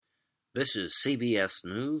This is CBS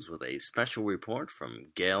News with a special report from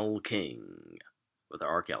Gail King with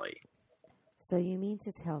R. Kelly. So you mean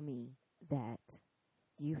to tell me that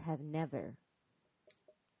you have never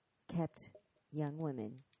kept young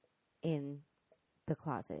women in the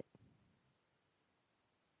closet?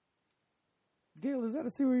 Gail, is that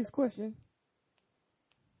a serious question?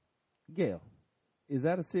 Gail, is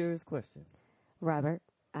that a serious question? Robert,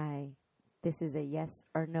 this is a yes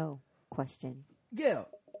or no question. Gail,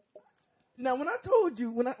 now when I told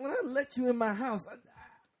you, when I let you in my house,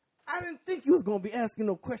 I didn't think you was going to be asking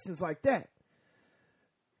no questions like that.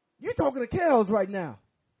 You're talking to Kels right now.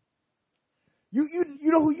 You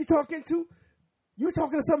know who you talking to? You're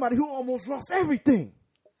talking to somebody who almost lost everything.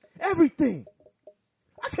 Everything.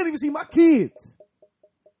 I can't even see my kids.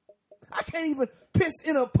 I can't even piss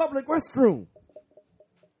in a public restroom.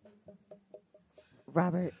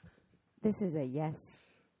 Robert, this is a yes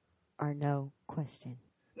or no question.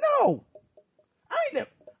 No.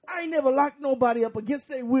 I ain't never locked nobody up against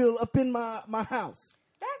their will up in my house.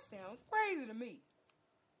 That sounds crazy to me.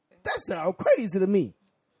 That sounds crazy to me.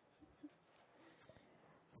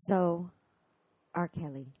 So, R.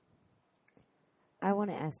 Kelly, I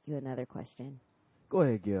want to ask you another question. Go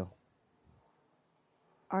ahead, Gail.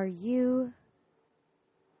 Are you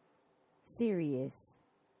seriously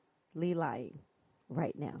lying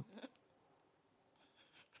right now?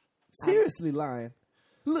 Seriously lying?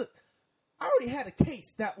 Look, I already had a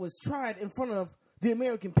case that was tried in front of the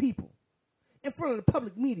American people, in front of the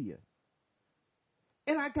public media,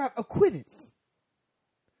 and I got acquitted.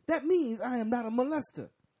 That means I am not a molester.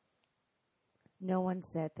 No one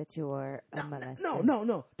said that you were a molester.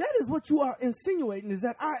 No. That is what you are insinuating, is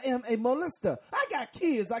that I am a molester. I got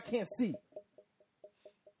kids I can't see.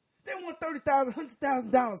 They want $30,000,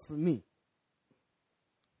 $100,000 from me.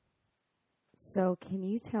 So can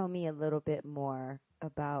you tell me a little bit more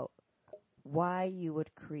about why you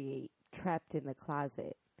would create Trapped in the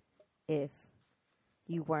Closet if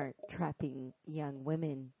you weren't trapping young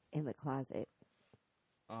women in the closet?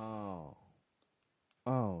 Oh,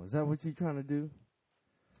 is that what you're trying to do?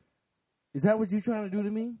 Is that what you're trying to do to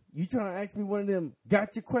me? You trying to ask me one of them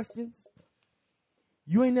gotcha questions?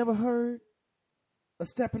 You ain't never heard of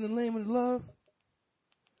Step in the Name of Love?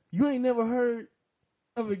 You ain't never heard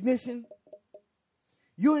of Ignition?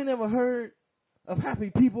 You ain't never heard of Happy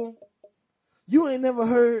People? You ain't never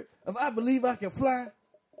heard of I Believe I Can Fly?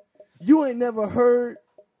 You ain't never heard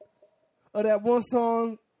of that one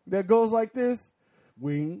song that goes like this?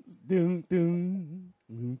 Wing, doom, doom,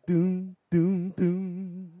 doom, doom,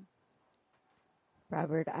 doom.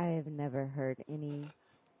 Robert, I have never heard any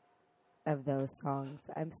of those songs.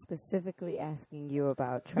 I'm specifically asking you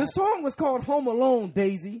about The Trapped. song was called Home Alone,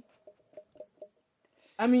 Daisy.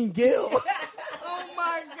 I mean, Gail. Oh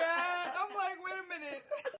my God. I'm like, wait a minute.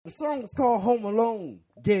 The song was called Home Alone,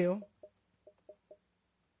 Gail.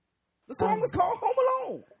 The song was called Home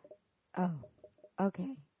Alone. Oh,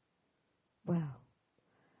 okay. Well,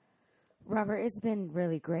 Robert, it's been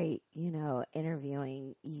really great,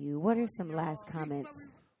 interviewing you. What are some last comments?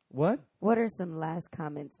 What? What are some last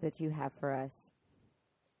comments that you have for us?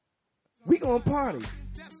 We gonna party.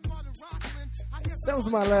 That was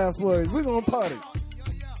my last words. We gonna party.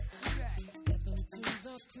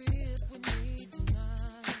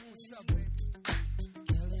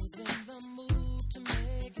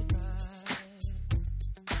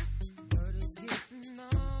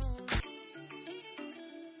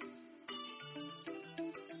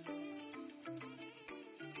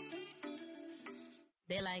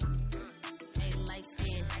 They like, hey, light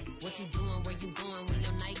skin, what you doing, where you going, when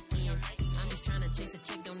your night in? I'm just trying to chase a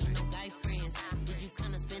chick, don't need no guy friends. Did you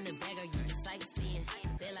come to spend a bag or you just sightseeing?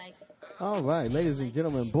 They like... All right, ladies and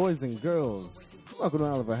gentlemen, boys and girls, welcome to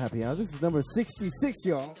Oliver Happy Hour. This is number 66,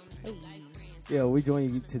 y'all. Hey. Yeah, we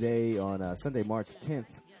join you today on Sunday, March 10th,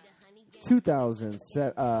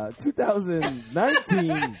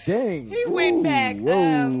 2019. Dang. He went back.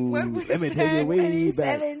 What was Let me take you way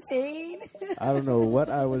back. 17? I don't know what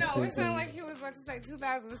I was No, it thinking. sounded like he was about to say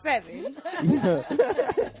 2007.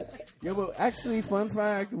 Yeah, but actually, fun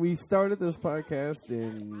fact, we started this podcast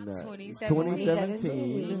in 2017.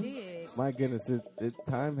 We did. My goodness,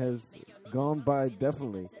 time has gone by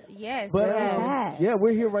definitely. Yes. But Yes. yeah,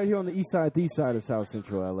 we're here right here on the east side of South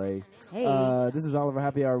Central LA. Hey. This is Oliver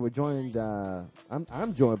Happy Hour. We're joined.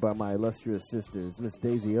 I'm joined by my illustrious sisters, Miss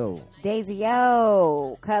Daisy O. Daisy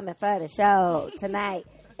O, coming for the show tonight,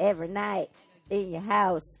 every night, in your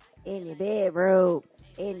house, in your bedroom,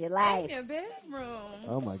 in your life. In your bedroom.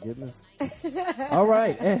 Oh my goodness! All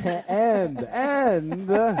right, and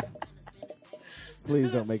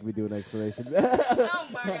Please don't make me do an explanation. Oh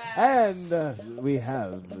my God. And we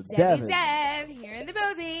have Debbie Devin. Dev here in the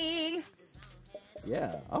building.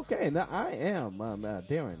 Yeah. Okay. Now I am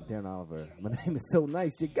Darren Oliver. My name is so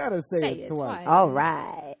nice. You gotta say it twice. All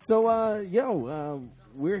right. So,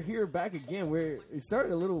 we're here back again. It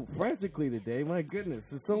started a little frantically today. My goodness,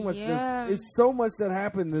 there's so much. Yeah. It's so much that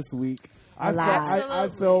happened this week. I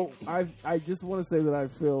just want to say that I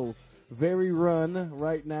feel very run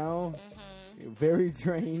right now. Very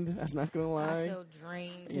drained. I'm not gonna lie. I feel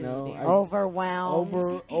drained. You know,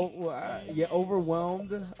 Overwhelmed.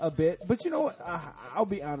 Overwhelmed a bit. But you know what? I'll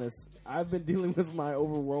be honest. I've been dealing with my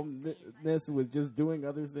overwhelmedness with just doing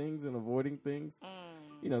other things and avoiding things.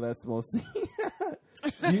 You know, that's mostly.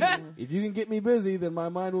 If you can get me busy, then my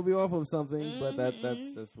mind will be off of something. But that's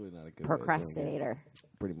really not a good Procrastinator.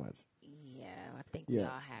 Pretty much. Yeah, I think we all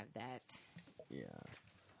have that. Yeah.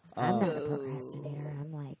 I'm not a procrastinator.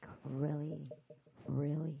 I'm like really,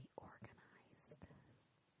 really organized.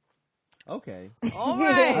 Okay. All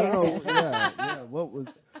right. I don't know. Yeah. What was?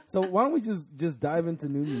 So why don't we just dive into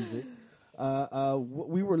new music?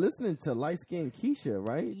 We were listening to Light Skin Keisha,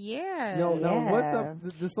 right? Yeah. No. Yeah. What's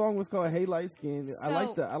up? The song was called "Hey Light Skin." I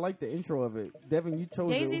like the intro of it. Devin, you chose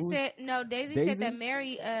Daisy it. Daisy said that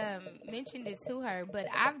Mary mentioned it to her, but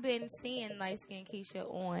I've been seeing Light Skin Keisha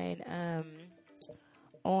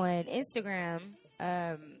on Instagram.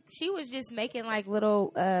 She was just making like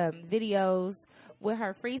little videos with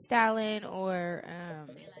her freestyling or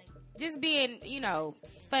just being,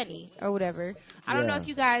 funny or whatever. I don't know if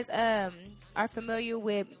you guys are familiar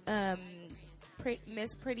with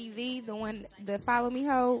Miss Pretty V, the one, the Follow Me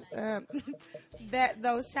Ho, that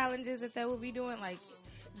those challenges that they will be doing, like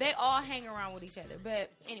they all hang around with each other.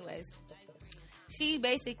 But anyways, she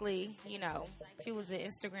basically, she was an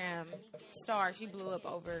Instagram star. She blew up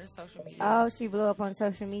over social media. Oh, she blew up on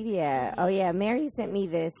social media. Oh, yeah. Mary sent me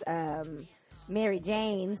this. Mary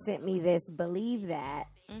Jane sent me this. Believe That.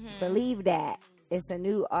 Believe That. It's a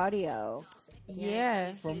new audio.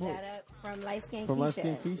 Yeah. From Light Skin Keisha. From Light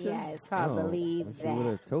Skin Keisha? Yeah, it's called Believe She That. would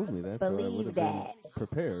have told me that. Believe so I That.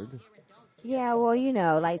 Prepared. Yeah, well,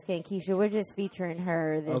 Light Skin Keisha. We're just featuring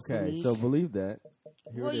her this week. Okay, so Believe That.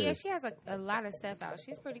 Here Well, it yeah, is. she has a lot of stuff out.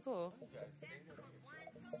 She's pretty cool.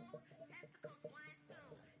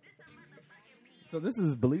 So this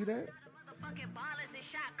is Believe That? Motherfucking ballers and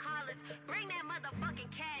shot callers. Bring that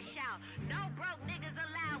motherfucking cash out. No broke niggas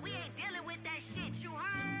allowed. We ain't dealing with that shit, you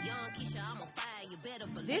heard? Young Keisha, I'm on fire, you better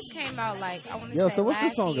believe. This came out I want to Yo, say so what's last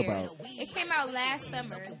the song year. about? It came out last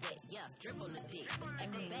summer.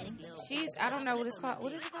 I don't know what it's called.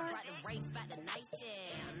 What is it called?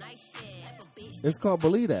 It's called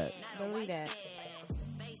Believe That. Believe That.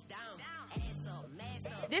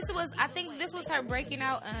 I think this was her breaking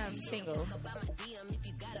out single.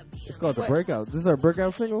 It's called The Breakout. This is her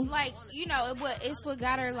breakout single? Like, it's what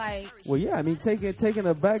got her like. Well, yeah, I mean, taking a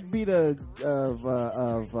backbeat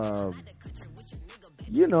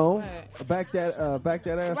back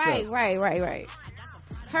that ass up. Right.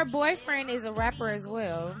 Her boyfriend is a rapper as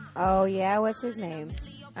well. Oh, yeah? What's his name?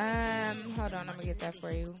 Hold on, I'm gonna get that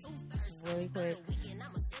for you really quick.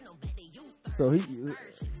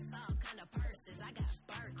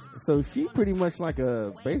 So she pretty much like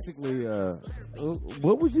basically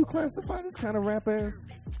what would you classify this kind of rap as?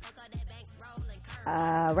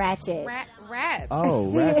 Ratchet. Rap.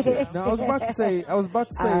 Oh, ratchet. No, I was about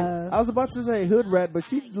to say hood rat, but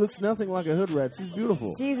she looks nothing like a hood rat. She's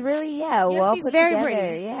beautiful. She's really, well she's put very together.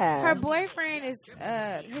 pretty. Yeah. Her boyfriend is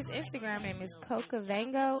his Instagram name is Coca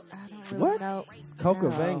Vango. I don't really What? know. Coca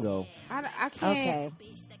No. Vango. I can't. Okay.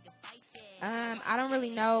 I don't really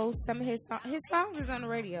know some of his songs is on the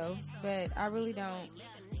radio, but I really don't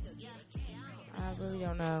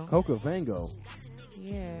know. Coca Vango.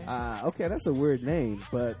 Yeah. Okay, that's a weird name,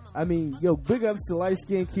 but I mean, big ups to Light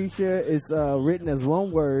Skin Keisha. It's written as one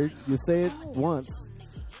word. You say it once.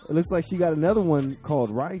 It looks like she got another one called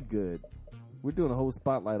Ride Good. We're doing a whole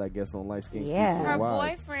spotlight, I guess, on Light Skin Yeah. Keisha. Her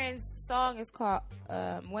Why? boyfriend's song is called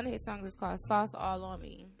one of his songs is called Sauce All on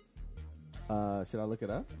Me. Should I look it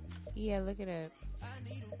up? Yeah, look it up.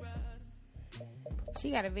 She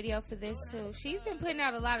got a video for this too. She's been putting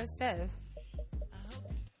out a lot of stuff.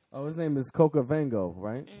 Oh, his name is Coca Vango,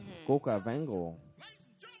 right? Coca Vango.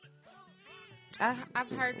 I've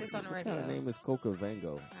heard this on the What radio. kind of name is Coca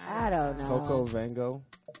Vango? I don't know. Coco Vango.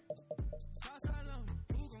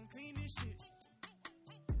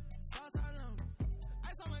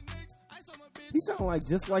 He sound like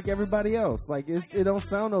just like everybody else. Like it don't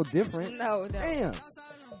sound no different. No.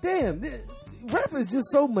 Damn. Rap is just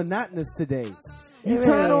so monotonous today. You It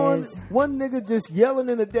turn really on is. one nigga just yelling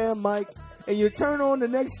in a damn mic, and you turn on the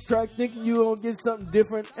next track thinking you gonna get something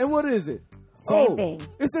different, and what is it? Same thing.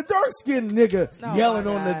 It's a dark skinned nigga Oh, yelling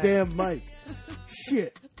my on the God. damn mic.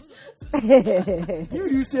 Shit. You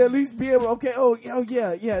used to at least be able. Okay. Oh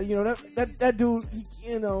yeah. You know that dude.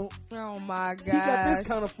 He, you know, Oh my he got this gosh.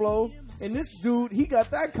 kind of flow, and this dude he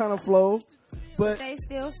got that kind of flow, but They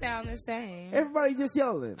still sound the same. everybody just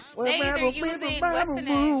yelling. They either using- what's the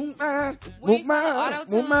name? What do you call it,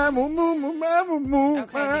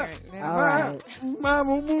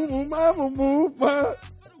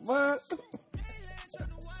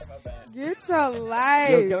 Get your Yo, life.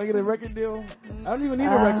 can I get a record deal? I don't even need a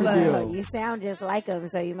record Look, deal. you sound just like him,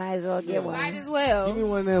 so you might as well get one. Might as well. Give me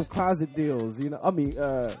one of them closet deals, you know. I mean,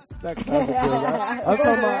 not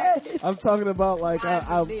closet deals. I'm talking about like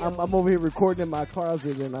I'm over here recording in my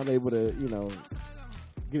closet and I'm able to, you know,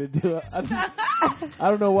 get a deal. I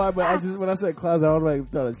don't know why, but I just when I said closet, I automatically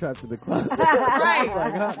thought of Trapped in the Closet. Right.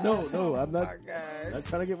 Like, huh? No, I'm not. Oh my Not gosh.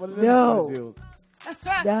 trying to get one of them No. closet deals.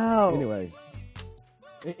 No.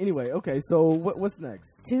 Anyway, okay. So what's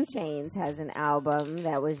next? 2 Chainz has an album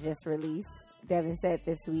that was just released, Devin said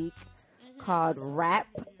this week, called Rap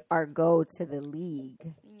or Go to the League.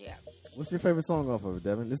 Yeah. What's your favorite song off of it,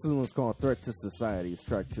 Devin? This is one's called Threat to Society. It's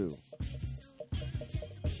track 2.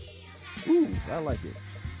 Ooh, I like it.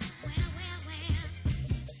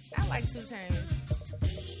 I like 2 Chainz.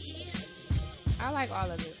 I like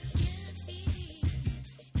all of it.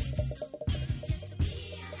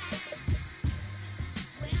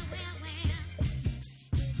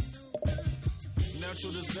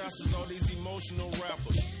 Natural disasters, all these emotional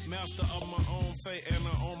rappers. Master of my own fate and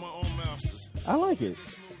I own my own masters. I like it.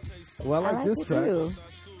 Well, I like this it track. too.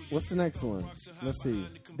 What's the next one? Let's see.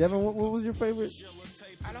 Devin, what was your favorite?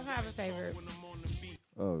 I don't have a favorite.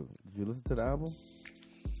 Oh, did you listen to the album?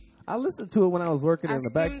 I listened to it when I was working I in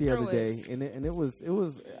the back skimmed the other through day, and it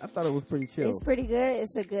was. I thought it was pretty chill. It's pretty good.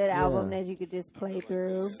 It's a good album that you could just play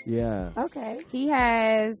through. Yeah. Okay. He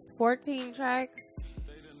has 14 tracks.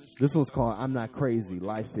 This one's called "I'm Not Crazy,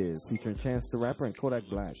 Life Is," featuring Chance the Rapper and Kodak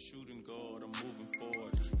Black.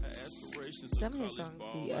 Some of his songs be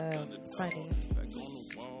funny. Back on the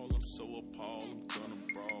wall, I'm so appalled, I'm gonna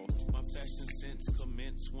brawl. My fashion sense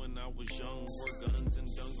commenced when I was young. Wore guns and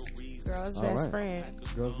dungarees. Girl's All best right. friend.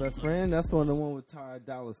 Girl's Best Friend. That's one, the one with Ty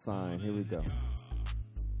Dolla $ign. Here we go.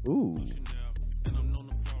 Ooh.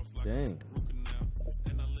 Dang.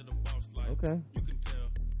 Okay.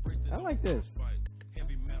 I like this.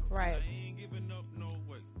 Right. Hey.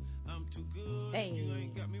 Hey. You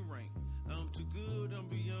ain't got me ranked. I'm too good, I'm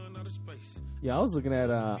beyond outer space. Yeah, I was looking at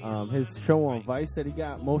his show on Vice that he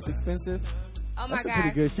got most expensive. Oh my That's a gosh.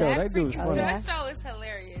 pretty good show. That dude's freaking- funny. That show is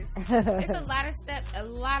hilarious. It's a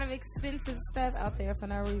lot of expensive stuff out there for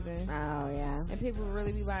no reason. Oh, yeah. And people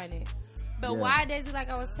really be buying it. But Yeah. why does he, like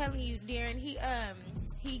I was telling you, Darren,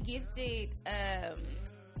 he gifted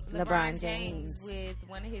LeBron James with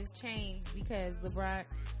one of his chains because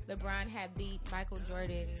LeBron had beat Michael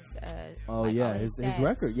Jordan's Oh like, yeah, all his stats.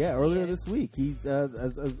 record. Yeah, earlier Yeah. this week, he's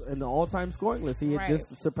in the all-time scoring list. He had Right.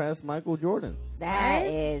 just surpassed Michael Jordan. That Right?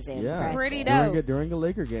 is Yeah, impressive. Pretty during dope. during a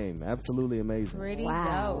Laker game. Absolutely amazing. Pretty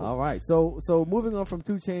Wow. dope. All right, so moving on from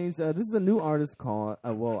 2 Chainz, this is a new artist called.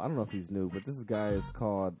 Well, I don't know if he's new, but this guy is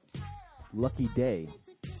called Lucky Day.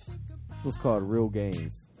 This was called Real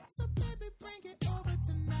Games.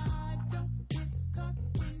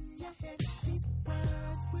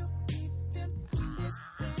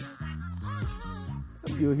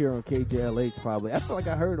 You'll hear on KJLH probably. I feel like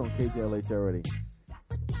I heard on KJLH already.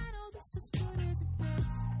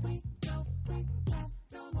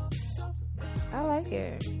 I like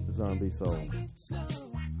it. It's R&B soul.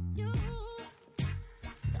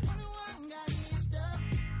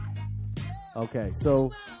 Okay,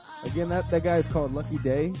 so again, that guy is called Lucky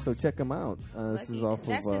Day. So check him out. This is off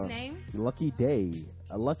That's of his name? Lucky Day,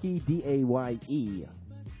 Lucky Daye.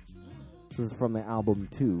 This is from the album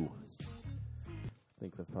 2. I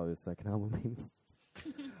think that's probably the second album, maybe.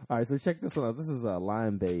 All right, so check this one out. This is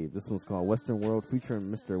Lion Babe. This one's called Western World, featuring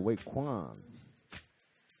Mr. Wei Kwan.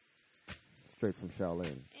 Straight from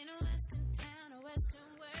Shaolin.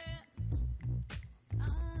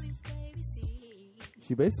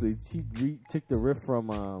 She basically took the riff from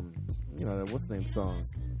that what's the name song?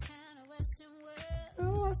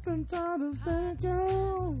 Western town of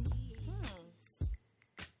Bangkok.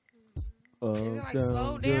 Is it like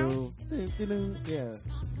slow down? Yeah.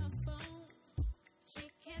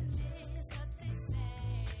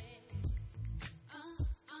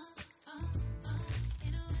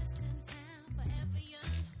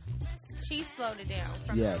 She slowed it down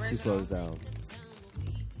from Yeah, the original. she slows down.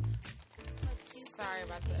 Sorry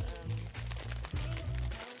about the.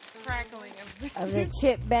 crackling of the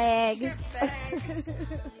chip bag. chip bag.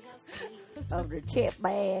 Of the chip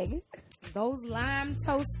bag. Those lime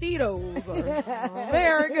Tostitos are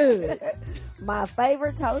very good. My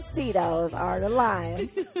favorite Tostitos are the lime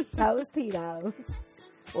Tostitos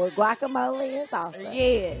with guacamole and salsa.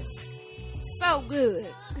 Yes. So good.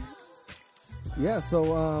 Yeah,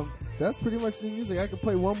 so that's pretty much the music. I can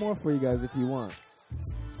play one more for you guys if you want.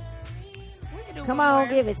 We can do Come one on, more.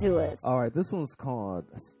 give it to us. All right, this one's called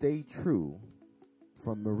Stay True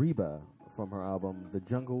from Mariba from her album The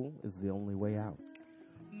Jungle is the Only Way Out.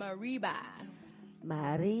 Mariba.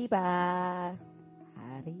 Mariba.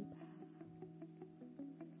 Mariba.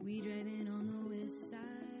 We driving on the west side.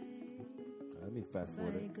 Let me fast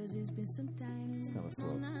forward it. Cause it's been some time. It's kinda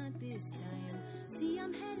slow. No, not this time. See,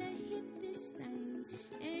 I'm hella hip this time.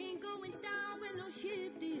 Ain't going down with no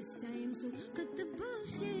shit this time. So cut the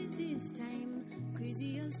bullshit this time.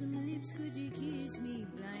 Crazy on some lips, could you kiss me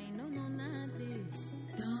blind? No, no, not this.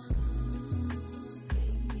 Don't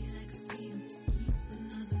play me like a thief. Keep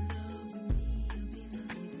another love with me. I'll be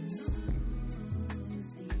not even know.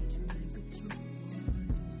 Stay true like a true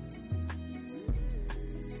one.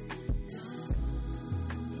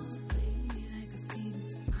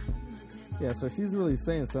 Yeah, so she's really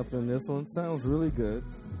saying something in this one. Sounds really good.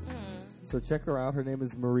 So check her out. Her name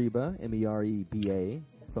is Mariba, M-E-R-E-B-A,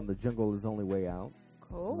 from The Jungle is Only Way Out.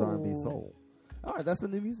 This is R&B Soul. All right, that's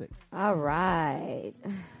been new music. All right.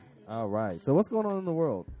 All right. So what's going on in the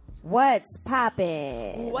world? What's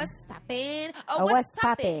poppin'? What's poppin'? Oh, what's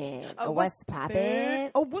poppin'? Oh, what's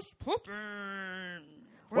poppin'? Oh, what's poppin'?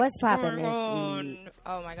 What's poppin', going Miss on? E?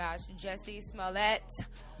 Oh my gosh, Jesse Smollett.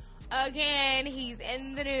 Again, he's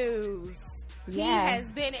in the news. He Yeah. has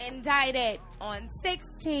been indicted on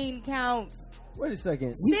 16 counts. Wait a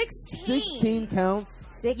second. 16. 16 counts?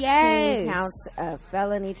 16 Yes. counts of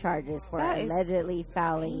felony charges for That is allegedly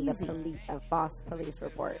fouling crazy. a false police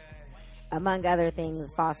report. Among other things,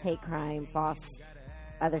 false hate crime, false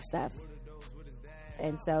other stuff.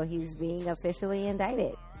 And so he's being officially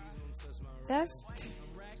indicted. That's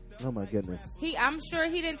Oh, my goodness. I'm sure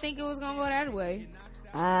he didn't think it was gonna go that way.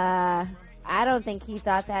 I don't think he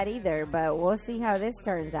thought that either, but we'll see how this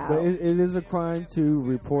turns out. But it is a crime to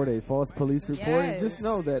report a false police report. And Yes. just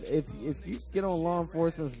know that if you get on law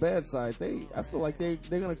enforcement's bad side, I feel like they're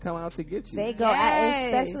going to come out to get you. They go, Yes.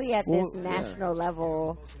 especially at this Well, national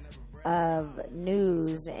level of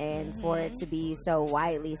news, and for it to be so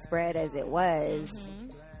widely spread as it was,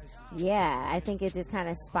 yeah, I think it just kind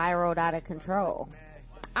of spiraled out of control.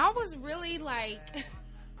 I was really like,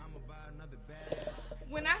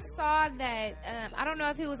 when I saw that, I don't know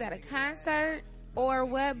if he was at a concert or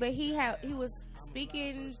what, but he was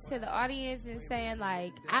speaking to the audience and saying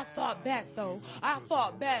like, I fought back though. I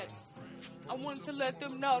fought back. I wanted to let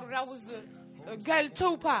them know that I was the gay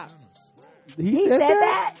Tupac. He said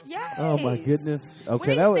that? Yes. Oh, my goodness. Okay, When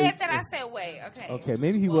he that was. said that, I said, wait, okay. Okay,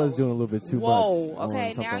 maybe he was doing a little bit too Whoa, much. okay,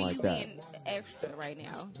 on something now like you that. being extra right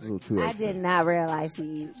now. A little too I extra. did not realize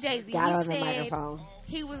he Jay-Z, got he on the said microphone.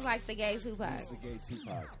 he was like the gay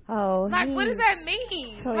Tupac. Oh, Like, what does he that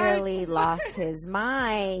mean? clearly Like, lost his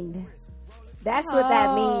mind. That's what that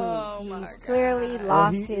Oh, means. my He's clearly God.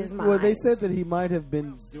 lost He- his mind. Well, they said that he might have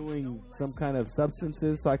been doing some kind of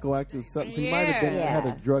substances, psychoactive substance. He might have been Yeah. had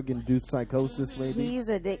a drug-induced psychosis, maybe. He's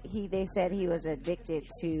they said he was addicted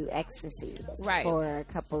to ecstasy Right. for a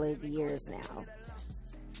couple of years now.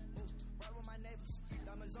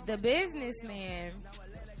 the businessman,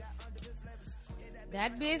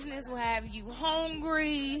 that business will have you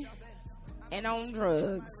hungry and on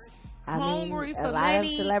drugs. I Hungry mean, for a lot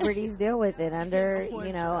money. of celebrities deal with it under, For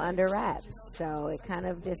under wraps. So it kind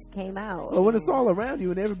of just came out. Well, when it's all around you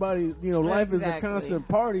and everybody, life is a Exactly. constant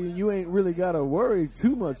party and you ain't really got to worry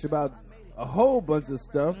too much about a whole bunch of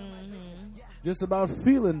stuff. Mm-hmm. Just about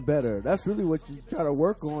feeling better. That's really what you try to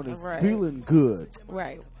work on is Right. feeling good.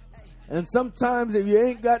 Right. And sometimes if you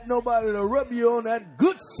ain't got nobody to rub you on that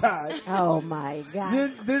good side, Oh my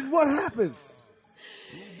God. then what happens?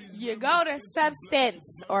 You go to substance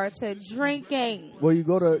or to drinking. Well, you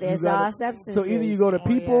go to There's you gotta- all substances. So either you go to Oh,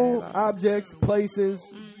 people, yeah. objects, places,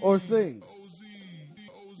 or things.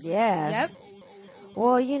 Yeah. Yep.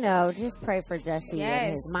 Well, just pray for Jesse and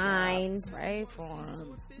Yes. his mind. Pray for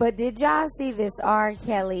him. But did y'all see this R.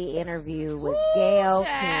 Kelly interview with Woo, Gayle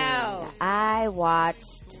child. King? I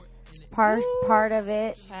watched part of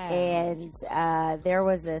it, Child. and there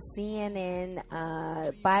was a CNN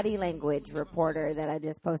body language reporter that I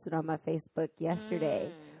just posted on my Facebook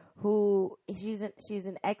yesterday. Who she's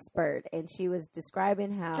an expert, and she was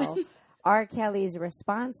describing how R. Kelly's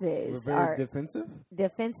responses We're are very defensive.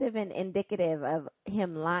 defensive and indicative of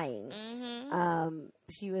him lying. Mm-hmm.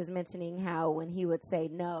 She was mentioning how when he would say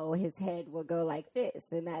no, his head would go like this,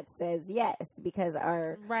 and that says yes because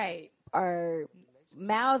our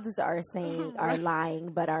mouths are saying are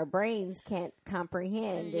lying, but our brains can't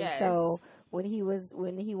comprehend. Yes. And so when he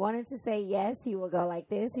wanted to say yes, he would go like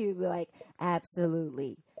this. He would be like,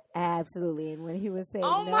 absolutely. Absolutely. And when he was saying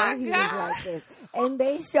Oh no, my he God. was like this. And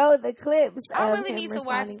they showed the clips I of really him need to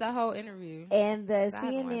watch responding. the whole interview. And the I haven't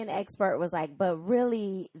watched CNN it. expert was like, but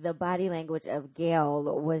really, the body language of Gail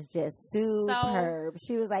was just superb.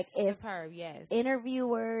 She was like, if Superb, yes.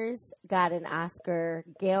 interviewers got an Oscar,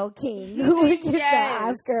 Gail King would get Yes. the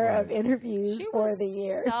Oscar of interviews She for was the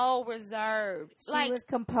year. so reserved. She like, was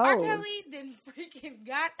R. composed. Kelly didn't freaking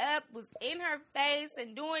got up, was in her face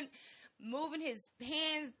and moving his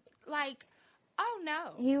hands like, oh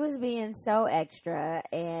no. He was being so extra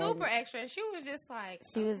and Super extra. She was just like,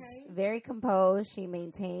 she was okay. very composed. She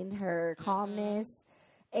maintained her calmness.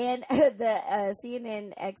 And the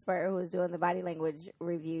CNN expert who was doing the body language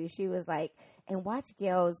review, she was like, and watch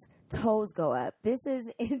Gail's toes go up. This is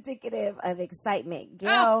indicative of excitement.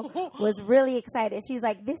 Gail was really excited. She's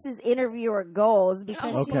like, this is interviewer goals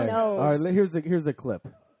because she Okay. knows. All right. Here's a clip.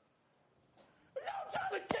 Y'all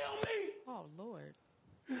trying to kill me? Oh, Lord.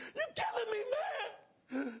 You killing me,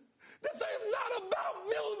 man. This is not about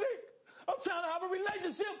music. I'm trying to have a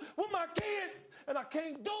relationship with my kids, and I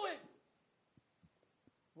can't do it.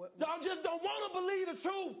 Y'all just don't want to believe the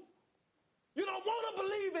truth. You don't want to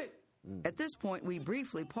believe it. At this point, we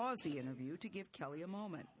briefly pause the interview to give Kelly a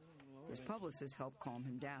moment. His publicist helped calm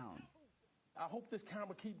him down. I hope this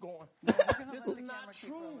camera keep going. This is not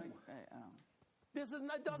true. This is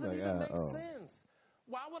not, doesn't Like, even make oh. sense.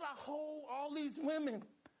 Why would I hold all these women?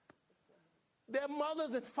 Their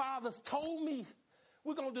mothers and fathers told me,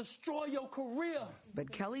 we're going to destroy your career.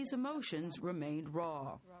 But Kelly's emotions remained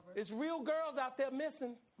raw. It's real girls out there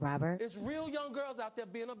missing. Robert. It's real young girls out there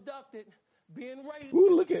being abducted, being raped.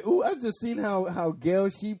 Ooh, look at I just seen how Gail,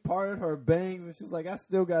 she parted her bangs and she's like, I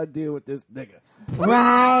still gotta deal with this nigga.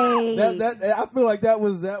 Right. That I feel like that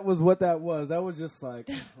was what that was. That was just like,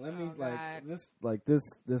 let me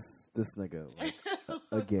this nigga like,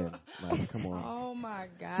 again. Like, come on. Oh, my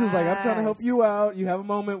God. She was like, I'm trying to help you out. You have a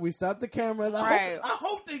moment. We stop the cameras. Right. I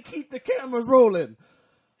hope they keep the cameras rolling.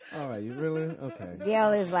 All right, you really? Okay.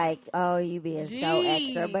 Gail is like, oh, you being so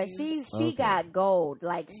extra, but she Okay. got gold.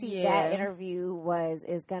 Like that Yeah. interview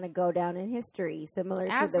is gonna go down in history, similar to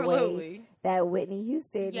the way Absolutely. that Whitney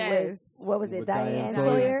Houston Yes. with what was it, With Diane Diane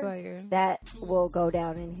Sawyer? Sawyer. That will go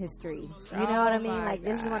down in history. You know what I mean? my Like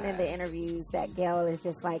this is one of the interviews that Gail is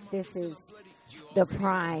just like, this is the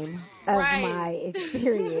prime of Right. my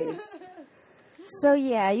experience. So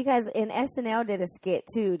yeah, you guys, and SNL did a skit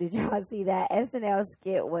too. Did y'all see that? SNL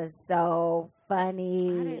skit was so funny.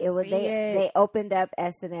 didn't see it. They opened up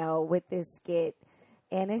SNL with this skit,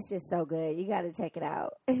 and it's just so good. You got to check it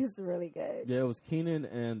out. It's really good. Yeah, it was Keenan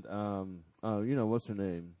and you know what's her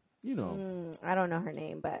name? You know, I don't know her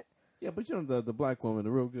name, but yeah, but you know the black woman,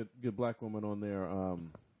 the real good black woman on there.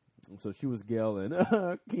 So she was Gail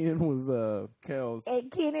and Keenan was Kel's. and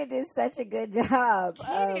Keenan did such a good job.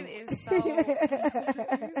 Keenan is so...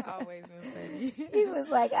 He's always been funny. He was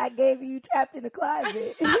like, I gave you Trapped in the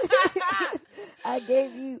Closet. I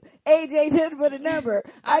gave you age ain't nothing but a number.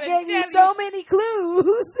 I been gave you telling so many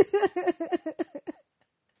clues.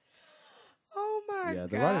 Oh, my Yeah, God.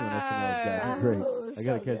 the writing on SNL is great. Oh, I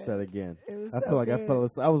gotta so catch good. that again. It was I so feel like good.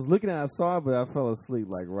 I was looking at, I saw it, but I fell asleep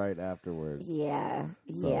like right afterwards. Yeah,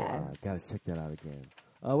 So, yeah. gotta check that out again.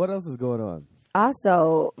 What else is going on?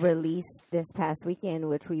 Also released this past weekend,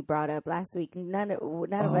 which we brought up last week. None of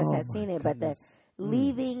us had seen it, but the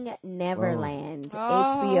Leaving Neverland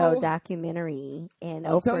HBO documentary and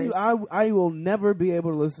I'm telling you, Oprah's. I will never be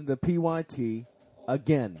able to listen to PYT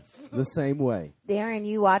again the same way. Darren,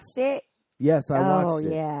 you watched it? Yes, I Oh, watched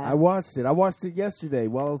it. yeah. I watched it. I watched it yesterday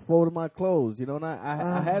while I was folding my clothes. You know, and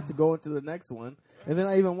I had to go into the next one, and then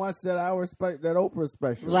I even watched that that Oprah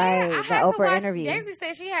special. Right, I the had to Oprah watch, interview. Daisy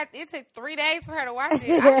said it took 3 days for her to watch it.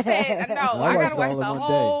 I said, no, I watched gotta watch it all the in one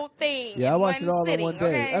whole day. thing. Yeah, I in watched it one all sitting, in one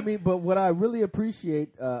day. Okay? I mean, but what I really appreciate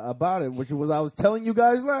about it, which was I was telling you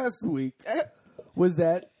guys last week, was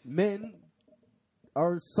that men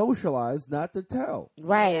are socialized not to tell.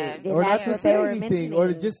 Right. Yeah. Or not That's to what say they were anything, mentioning.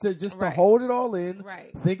 or to Right. hold it all in,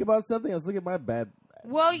 Right. think about something else. Look at my bad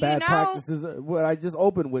Well, you know, practices. What I just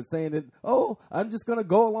opened with saying that, oh, I'm just going to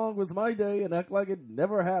go along with my day and act like it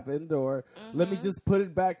never happened, or let me just put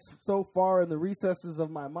it back so far in the recesses of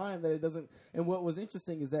my mind that it doesn't. And what was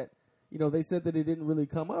interesting is that they said that it didn't really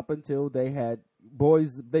come up until they had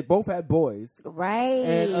boys. They both had boys. Right.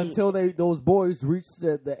 And until those boys reached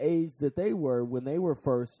the age that they were when they were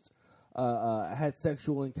first had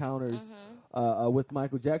sexual encounters with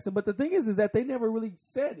Michael Jackson. But the thing is that they never really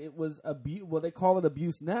said it was abuse. Well, they call it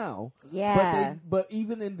abuse now. Yeah. But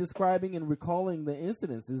even in describing and recalling the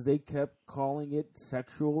incidences, they kept calling it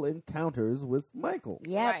sexual encounters with Michael.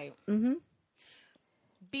 Yeah. Right. Mm-hmm.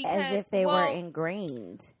 Because, as if they were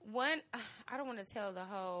ingrained. I don't want to tell the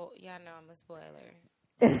whole. Y'all know I'm a spoiler.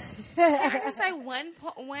 Can I just say one?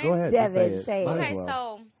 Go ahead, Devin, say it. Okay,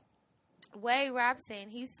 so Wade Robson,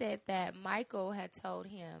 he said that Michael had told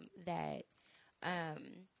him that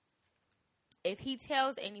if he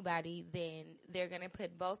tells anybody, then they're going to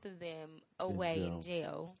put both of them away in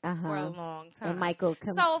jail for a long time. And Michael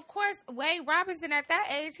so, of course, Wade Robinson at that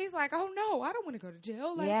age, he's like, oh, no, I don't want to go to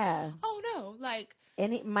jail. Like, oh, no. Like,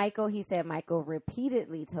 and he said Michael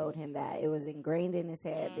repeatedly told him that. It was ingrained in his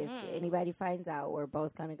head. If anybody finds out, we're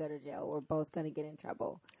both going to go to jail. We're both going to get in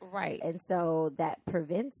trouble. Right. And so that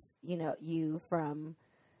prevents, you from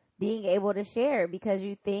being able to share because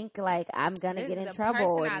you think like I'm gonna get in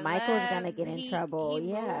trouble and Michael's gonna get in trouble.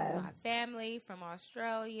 He yeah, moved my family from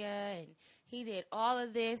Australia and he did all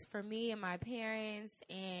of this for me and my parents,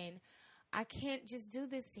 and I can't just do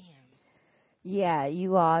this to him. Yeah,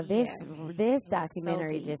 you all. This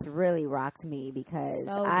documentary just really rocked me because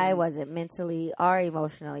I wasn't mentally or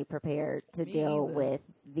emotionally prepared to deal with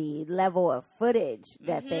the level of footage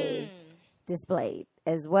that they displayed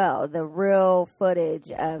as well. The real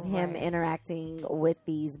footage of him interacting with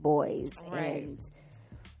these boys. And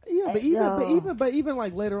but even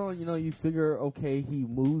like later on, you figure, okay, he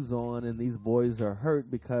moves on and these boys are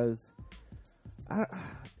hurt because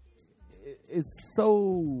it's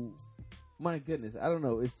so, my goodness, I don't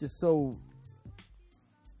know. It's just so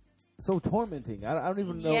tormenting. I don't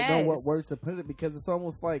even know what words to put it because it's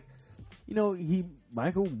almost like,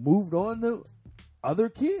 Michael moved on to other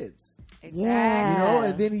kids. Exactly. Yeah.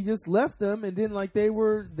 And then he just left them, and then like they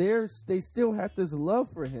were there, they still had this love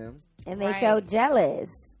for him, and they felt jealous.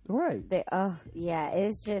 Right.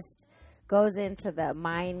 It's just goes into the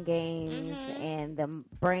mind games and the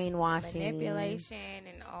brainwashing, manipulation,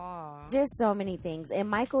 and all. Just so many things. And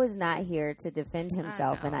Michael is not here to defend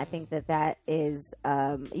himself, and I think that is,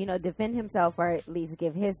 defend himself or at least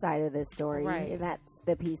give his side of the story. Right. And that's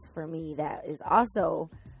the piece for me that is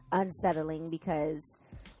also unsettling because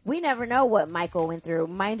we never know what Michael went through.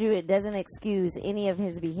 Mind you, it doesn't excuse any of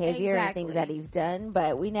his behavior and things that he's done,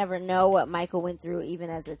 but we never know what Michael went through even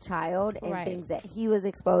as a child and things that he was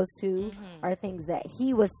exposed to or things that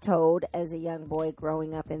he was told as a young boy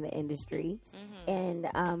growing up in the industry. And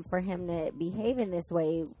for him to behave in this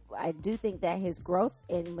way, I do think that his growth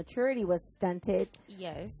and maturity was stunted.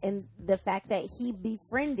 Yes. And the fact that he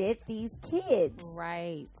befriended these kids.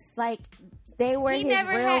 Right. Like, they were his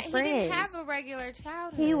real friends. He didn't have a regular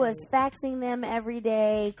childhood. He was faxing them every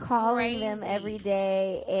day, calling them every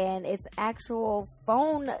day, and it's actual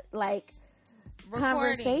phone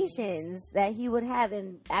conversations that he would have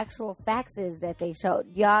in actual faxes that they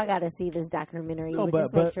showed. Y'all got to see this documentary.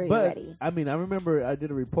 Just make sure you're ready. I mean, I remember I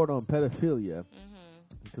did a report on pedophilia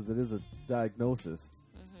because it is a diagnosis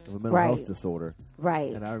of a mental health disorder.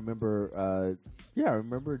 Right. And I remember,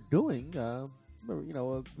 doing.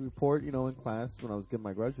 A report, in class when I was getting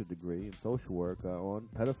my graduate degree in social work on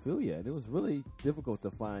pedophilia. And it was really difficult to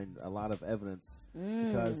find a lot of evidence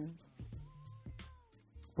because,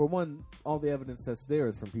 for one, all the evidence that's there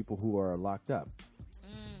is from people who are locked up,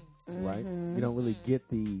 right? You don't really get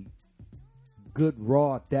the good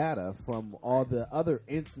raw data from all the other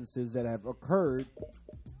instances that have occurred,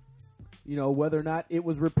 whether or not it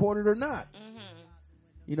was reported or not,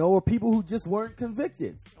 or people who just weren't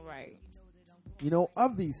convicted. Right.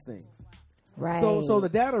 Of these things. Right. So the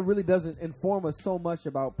data really doesn't inform us so much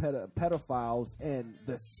about pedophiles and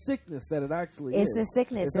the sickness that it actually is. It's a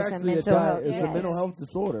sickness. It's actually a mental health. It's a mental health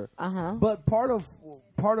disorder. But part of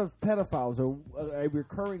pedophiles, or a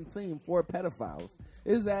recurring theme for pedophiles,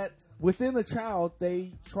 is that within the child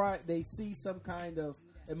they see some kind of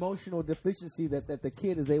emotional deficiency that the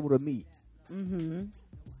kid is able to meet.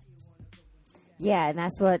 Yeah, and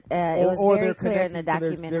that's what it was very clear in the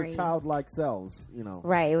documentary. Their childlike selves,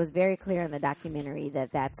 Right, it was very clear in the documentary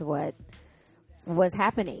that that's what was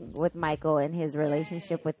happening with Michael and his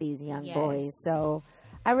relationship with these young boys. So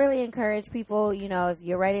I really encourage people, if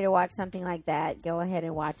you're ready to watch something like that, go ahead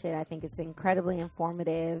and watch it. I think it's incredibly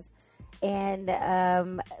informative.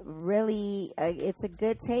 And really, it's a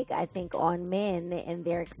good take, I think, on men and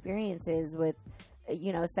their experiences with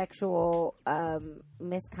sexual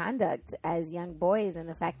misconduct as young boys, and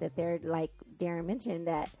the fact that they're, like Darren mentioned,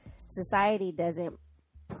 that society doesn't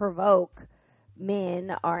provoke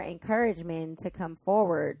men or encourage men to come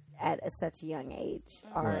forward at such a young age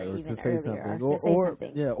or Right, or even to say earlier something. or to say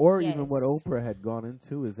something. Yeah, or even Yes. what Oprah had gone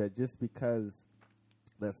into is that just because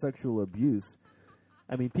that sexual abuse,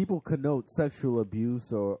 I mean, people connote sexual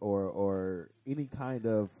abuse or any kind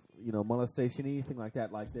of, you know, molestation, anything like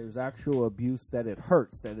that. Like there's actual abuse that it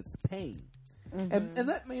hurts, that it's pain. And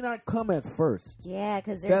that may not come at first. Yeah,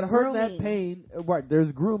 because there's That hurt, grooming. that pain, right,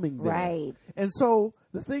 there's grooming there. Right. And so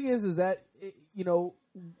the thing is that, you know,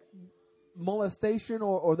 molestation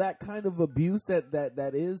or that kind of abuse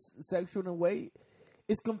that is sexual in a way,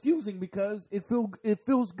 it's confusing because it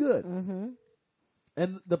feels good. Mm-hmm.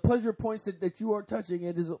 And the pleasure points that you are touching,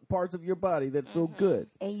 it is parts of your body that feel good.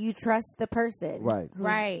 And you trust the person Right.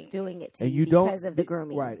 who's doing it to And you you because of the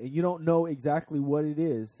grooming. Right. And you don't know exactly what it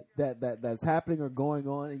is that's happening or going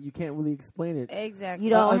on, and you can't really explain it. Exactly.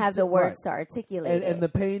 You don't have the Right. words to articulate it. And the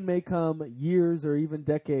pain may come years or even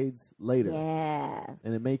decades later. Yeah.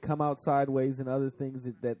 And it may come out sideways and other things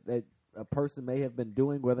that a person may have been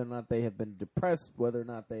doing, whether or not they have been depressed, whether or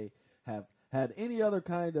not they have had any other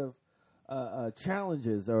kind of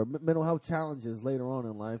challenges or mental health challenges later on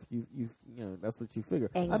in life. You know, that's what you figure.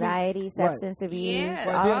 Anxiety, substance abuse, Yeah,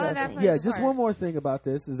 all all of of that those Yeah, things. just one more thing about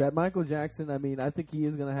this is that Michael Jackson, I mean, I think he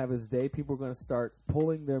is going to have his day. People are going to start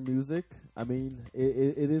pulling their music. I mean,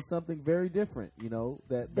 it is something very different, you know.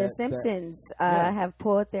 The Simpsons yeah. have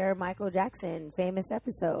pulled their Michael Jackson famous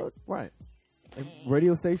episode. Right. And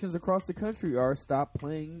radio stations across the country are stopped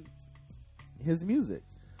playing his music.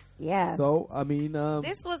 Yeah. So, I mean...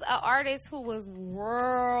 this was an artist who was the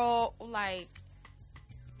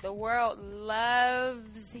world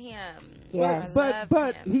loves him. Yes.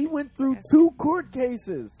 But him. he went through 2 court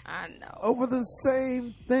cases. I know. Over the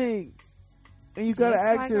same thing. And you got to Just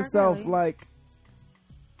ask like R. yourself, Kelly. like,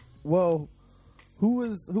 well, who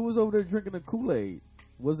was over there drinking the Kool-Aid?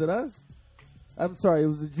 Was it us? I'm sorry, it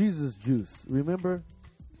was the Jesus juice. Remember?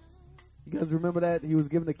 You guys remember that? He was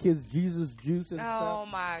giving the kids Jesus juice and stuff. Oh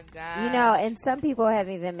my god. You know, and some people have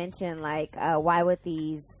even mentioned, like, why would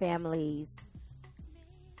these families,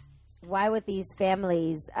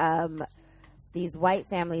 these white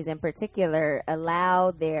families in particular,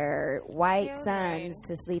 allow their white sons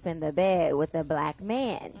to sleep in the bed with a black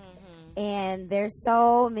man? And there's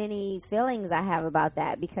so many feelings I have about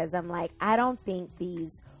that because I'm like, I don't think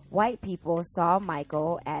these white people saw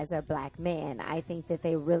Michael as a black man. I think that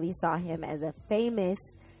they really saw him as a famous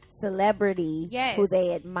celebrity who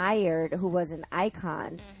they admired, who was an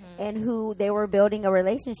icon, and who they were building a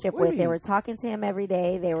relationship with. They were talking to him every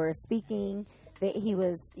day. They were speaking. That he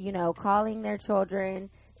was, you know, calling their children.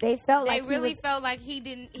 They felt like felt like he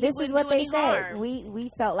didn't. This is what they said. Harm. We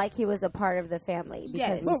felt like he was a part of the family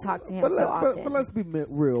because we talked to him but so often. But let's be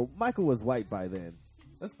real. Michael was white by then.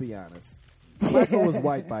 Let's be honest. Michael was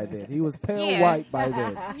white by then. He was pale white by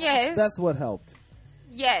then. Yes. That's what helped.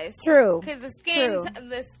 Yes. True. Because the skin, True.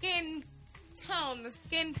 the skin tone, the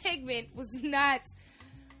skin pigment was not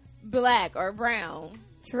black or brown.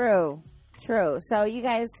 True. So you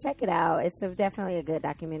guys check it out. It's definitely a good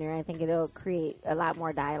documentary. I think it'll create a lot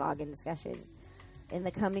more dialogue and discussion in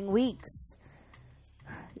the coming weeks.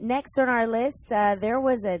 Next on our list, there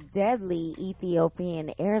was a deadly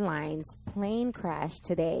Ethiopian Airlines plane crash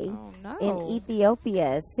today in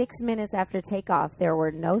Ethiopia. 6 minutes after takeoff, there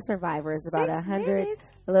were no survivors. About 100,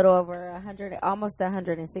 a little over 100, almost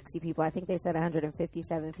 160 people. I think they said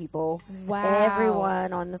 157 people. Wow.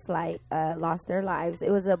 Everyone on the flight lost their lives. It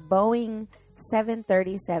was a Boeing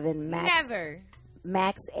 737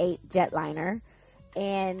 Max 8 jetliner.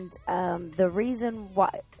 And the reason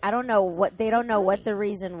why, they don't know what the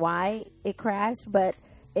reason why it crashed, but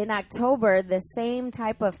in October, the same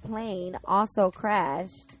type of plane also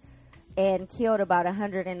crashed and killed about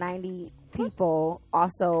 190 people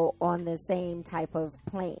also on the same type of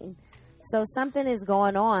plane. So something is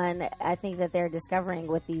going on, I think, that they're discovering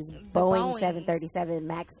with these Boeing 737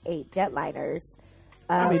 MAX 8 jetliners.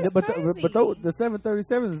 I mean, but the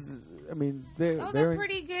 737s, I mean, they're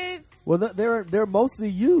pretty good. Well, they're mostly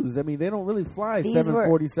used. I mean, they don't really fly These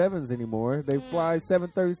 747s anymore. They fly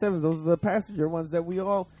 737s. Those are the passenger ones that we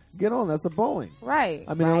all get on. That's a Boeing. Right.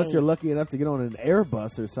 I mean, unless you're lucky enough to get on an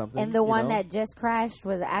Airbus or something. And the one that just crashed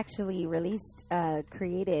was actually released,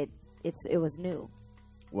 created. It was new.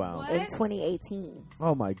 Wow. In 2018.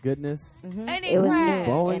 Oh my goodness. Mm-hmm. And it was crashed.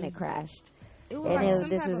 new Boeing? and it crashed. It was like some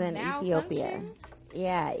this type was of in Ethiopia. malfunction?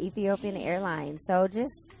 Yeah, Ethiopian Airlines. So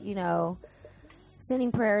just,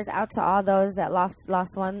 sending prayers out to all those that lost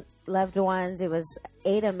loved ones. It was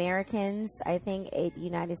 8 Americans, I think 8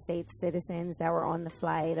 United States citizens that were on the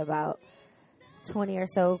flight. About 20 or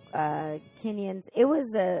so Kenyans. It was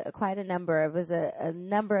quite a number. It was a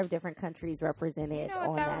number of different countries represented You know what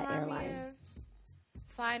on that remind me airline. of?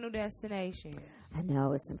 Final Destination. I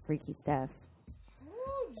know, it's some freaky stuff.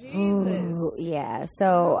 Ooh, Jesus. Ooh, yeah.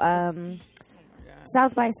 So,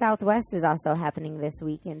 South by Southwest is also happening this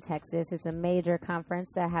week in Texas. It's a major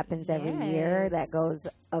conference that happens every year that goes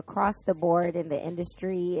across the board in the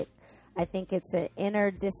industry. I think it's an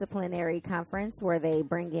interdisciplinary conference where they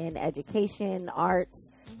bring in education,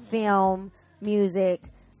 arts, film, music,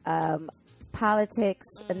 politics,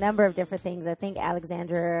 a number of different things. I think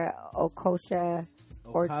Alexandra Ocasio-Cortez.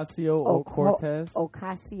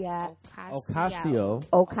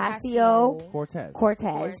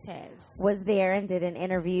 Was there and did an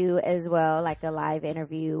interview as well, like a live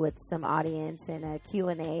interview with some audience and a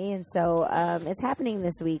Q&A. And so it's happening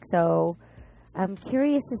this week. So I'm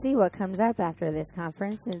curious to see what comes up after this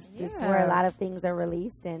conference. It's where a lot of things are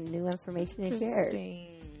released and new information is shared.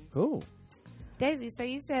 Cool. Daisy, so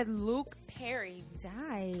you said Luke Perry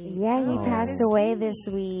died. Yeah, he passed away this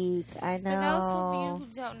week. I know. For those of you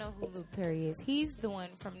who don't know who Luke Perry is, he's the one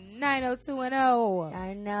from 90210.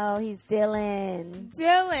 I know. He's Dylan.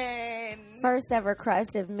 First ever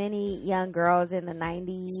crush of many young girls in the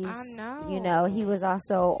 90s. I know. You know, he was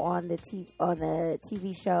also on the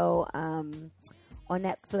TV show on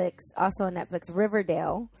Netflix, also on Netflix,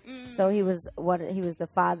 Riverdale. So he was the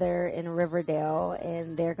father in Riverdale,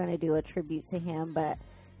 and they're going to do a tribute to him. But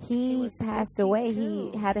he passed away.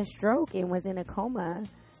 He had a stroke and was in a coma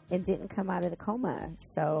and didn't come out of the coma.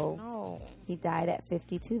 So he died at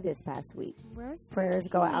 52 this past week. Prayers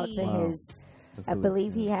go out to his. I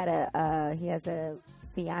believe he had he has a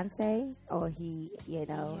fiance, or he had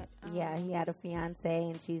a fiance,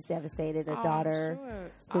 and she's devastated. A daughter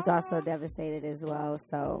who's also devastated as well.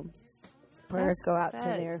 So prayers go out to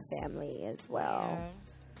their family as well. Yeah.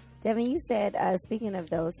 Devin, you said, speaking of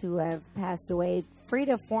those who have passed away,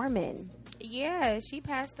 Frida Foreman. Yeah, she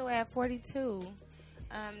passed away at 42.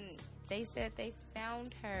 They said they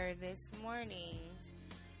found her this morning,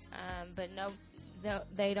 but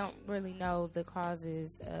they don't really know the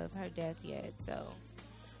causes of her death yet. So,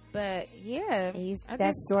 but yeah, I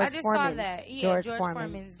just saw that. Yeah, George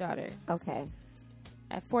Foreman's daughter. Okay,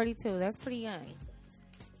 at 42, that's pretty young.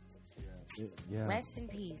 Yeah. Rest in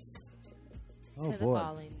peace Oh, to the boy.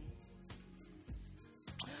 fallen.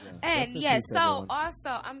 And yeah, so also,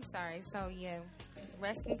 I'm sorry. So yeah,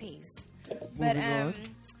 rest in peace. But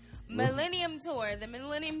Millennium Tour, the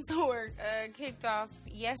Millennium Tour kicked off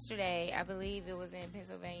yesterday. I believe it was in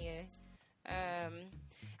Pennsylvania.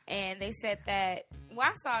 And they said that, well,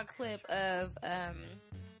 I saw a clip of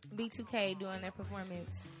B2K doing their performance,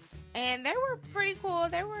 and they were pretty cool.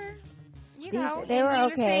 They were, you know, they were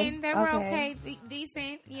unison. okay. They were okay,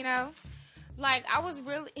 decent, you know. Like, I was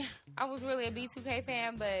really a B2K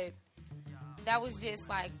fan, but that was just,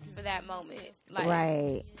 like, for that moment. Like,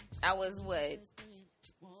 right. I was,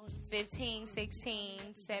 15, 16,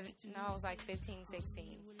 17, no, I was like 15,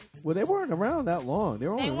 16. Well, they weren't around that long. They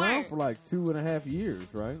were only They around weren't. for like 2.5 years,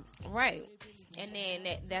 right? Right. And then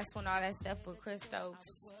that's when all that stuff with Chris Stokes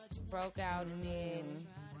broke out, and then,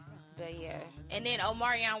 but yeah. And then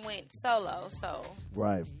Omarion went solo, so.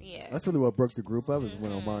 Right. Yeah. That's really what broke the group up, is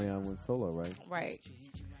when Omarion went solo, right? Right.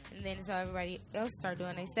 And then so everybody else started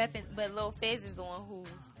doing their stuff. But Lil Fizz is the one who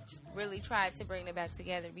really tried to bring them back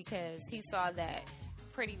together, because he saw that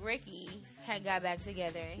Pretty Ricky had got back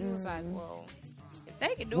together, and he was like, well, if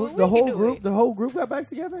they can do it, The we whole can do group, it. the whole group got back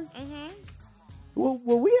together. Mm-hmm. Well,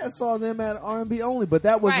 we had saw them at R&B only, but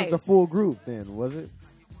that wasn't Right. the full group then, was it?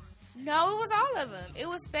 No, it was all of them. It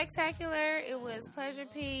was Spectacular. It was Pleasure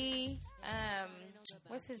P.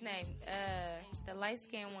 What's his name? The light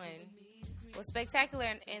skinned one. Well, Spectacular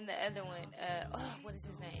and the other one. What is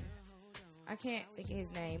his name? I can't think of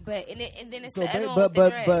his name. But and then it's the other one with the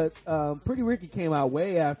dreads. Pretty Ricky came out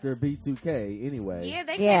way after B2K anyway. Yeah,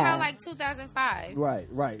 they came out like 2005.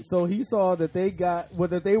 Right. So he saw that they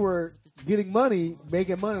that they were getting money,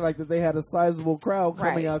 making money, like that they had a sizable crowd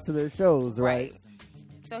coming out to their shows, right?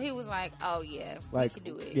 So he was like, "Oh yeah, Like, we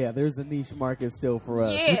can do it." yeah, there's a niche market still for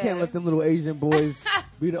us. We Yeah. can't let them little Asian boys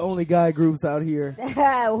be the only guy groups out here.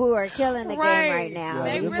 Who are killing the game right now.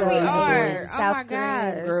 They Yeah, really are. Oh South my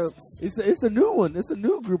Korean gosh. groups. It's a new one. It's a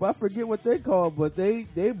new group. I forget what they call, but they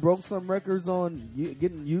broke some records on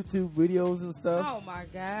getting YouTube videos and stuff. Oh my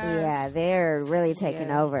gosh. Yeah, they're really taking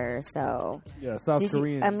over. So Yeah, South Did you-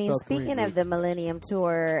 Korean. I mean, South speaking Korean of the Millennium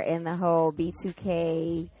Tour and the whole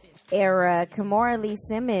B2K era, Kimora Lee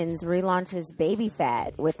Simmons relaunches Baby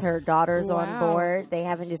Fat with her daughters on Wow. board. They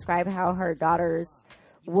haven't described how her daughters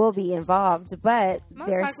will be involved, but Most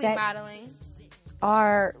their likely set modeling.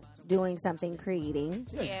 are doing something creating.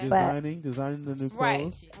 Yeah. But Designing the new clothes.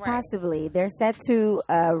 Right. possibly. They're set to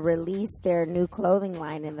release their new clothing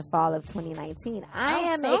line in the fall of 2019. I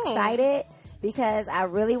am soon. excited because I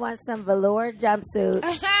really want some velour jumpsuits.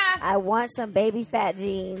 I want some baby fat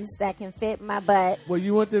jeans that can fit my butt. Well,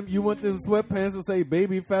 you want them sweatpants to say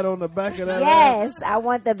 "baby fat" on the back of that? Yes, I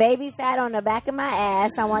want the baby fat on the back of my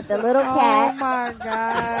ass. I want the little cat. Oh my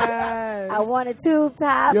god! I want a tube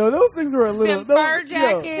top. Yo, those things are a little. Them fur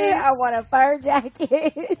jackets. I want a fur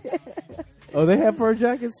jacket. Oh, they have fur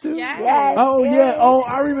jackets too. Yes. Oh yes. yeah. Oh,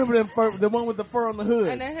 I remember them fur. The one with the fur on the hood.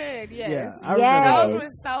 On the hood, yes. Yeah, I Yes. remember Those those. were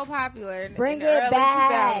so popular. Bring in the it early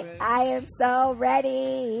back. 2000s. I am so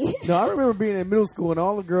ready. No, I remember being in middle school and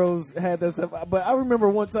all the girls had that stuff. But I remember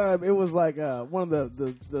one time it was like one of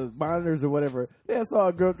the monitors or whatever. They saw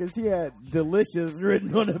a girl because she had "delicious"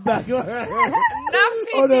 written on the back of her. No,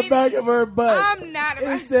 she on the didn't. back of her butt. I'm not.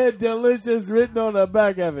 It said "delicious" written on the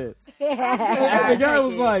back of it. And the guy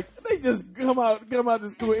was like, "They just come out to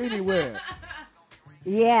school anywhere."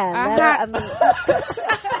 Yeah.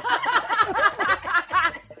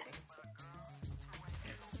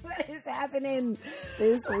 What is happening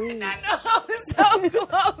this week? I know I was so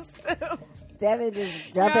close to Devin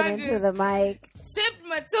just jumping Y'all into just- the mic. chipped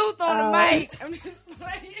my tooth on the mic. I'm just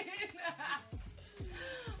playing.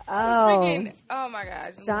 Oh. Oh my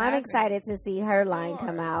gosh. So I'm excited to see her line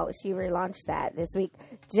come out. She relaunched that this week.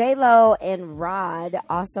 J-Lo and Rod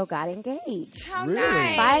also got engaged. How Really?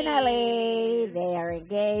 nice. Finally, they are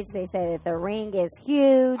engaged. They say that the ring is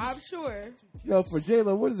huge. I'm sure. Yo, for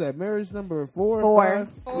J-Lo, what is that? Marriage number 4? Four.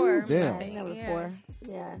 5? Four. Damn. I think, Number yeah. 4.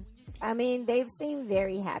 Yeah. I mean, they seem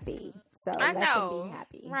very happy. So I let know. them be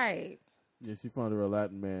happy. Right. Yeah, she found her a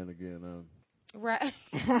Latin man again. Right.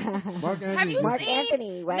 Mark Anthony. Have you Mark seen?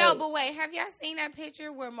 Anthony, right? No, but wait. Have y'all seen that picture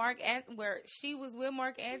where where she was with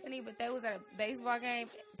Mark Anthony, but they was at a baseball game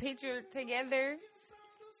picture together?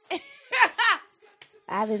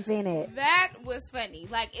 I haven't seen it. That was funny.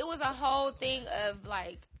 Like it was a whole thing of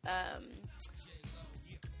like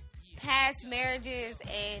past marriages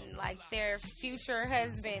and like their future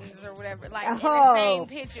husbands or whatever, like in the Oh. same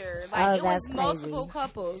picture. Like Oh, it was that's multiple crazy.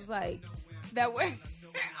 couples like that were.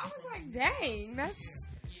 I was like, dang, that's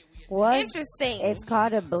Well, interesting. it's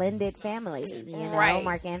called a blended family. You know, Right.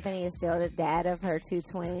 Mark Anthony is still the dad of her 2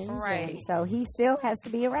 twins. Right. And so he still has to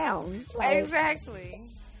be around. Like, exactly.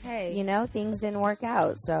 Hey, you know, things didn't work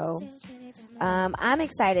out. So I'm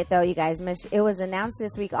excited, though, you guys. It was announced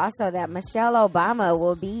this week also that Michelle Obama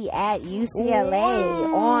will be at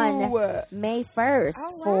UCLA on May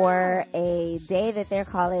 1st for a day that they're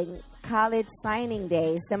calling College Signing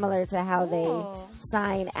Day, similar to how they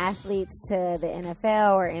sign athletes to the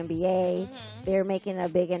NFL or NBA. They're making a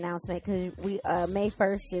big announcement because May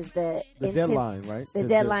 1st is the deadline, right? The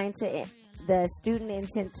deadline to the student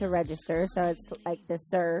intent to register, so it's like the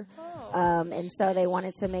SIR. And so they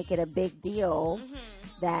wanted to make it a big deal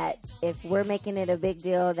that if we're making it a big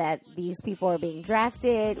deal that these people are being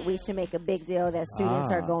drafted, we should make a big deal that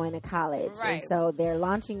students are going to college. Right. And so they're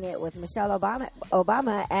launching it with Michelle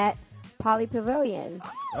Obama at Poly Pavilion.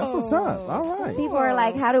 That's what's up. All right. People are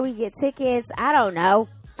like, how do we get tickets? I don't know.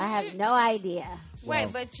 I have no idea.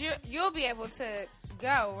 wait, but you'll be able to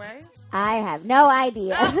go, right? I have no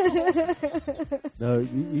idea. No,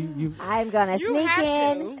 you I'm going to You sneak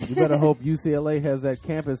have in. to. you better hope UCLA has that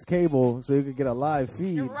campus cable so you can get a live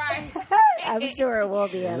feed. Right. I'm sure it will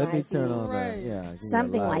be a Let me live turn feed. on Right. that. Yeah, give me a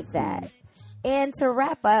Something live like feed. that. And to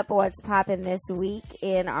wrap up what's popping this week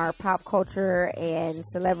in our pop culture and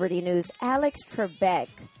celebrity news, Alex Trebek,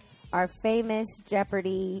 our famous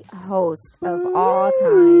Jeopardy host of all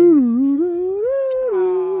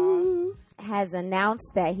time, has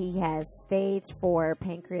announced that he has stage 4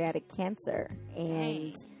 pancreatic cancer.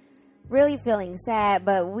 And really feeling sad,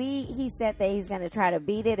 but he said that he's going to try to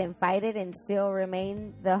beat it and fight it and still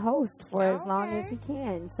remain the host for as long as he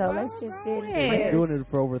can. So let's just send He's been prayers. doing it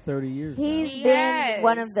for over 30 years. now. He's He been has.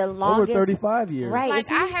 one of the Over longest. 35 years. Right. Like is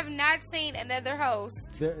he- I have not seen another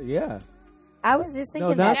host. Yeah. I was just No,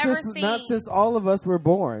 thinking not that. Never since, not seen- since all of us were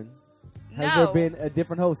born has No. there been a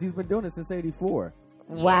different host. He's been doing it since 84.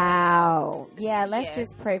 Wow. Yeah, let's Yeah.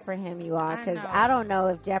 just pray for him, you all, I because know. I don't know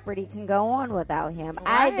if Jeopardy can go on without him.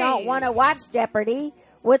 I don't Right. want to watch Jeopardy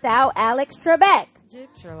without Alex Trebek. Get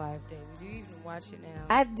your life, David. Do you even watch it now?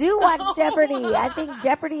 I do watch Jeopardy. I think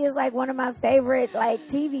Jeopardy is like one of my favorite like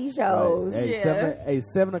TV shows. Right. Hey,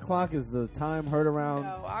 7 o'clock is the time heard around.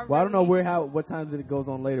 No, I Well, I don't know really- what times it goes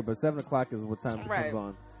on later, but 7 o'clock is what time it Right. comes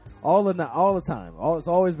on. All the time. It's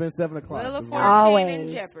always been 7 o'clock. Wheel of Fortune Always. and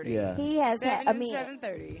Jeopardy. Yeah. He has 7 I and mean,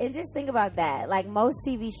 7:30. and just think about that. Like most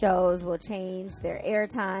TV shows will change their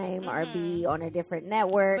airtime or be on a different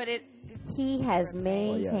network. But he has Oh, yeah.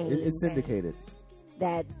 maintained It's syndicated.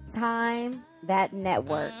 that time, that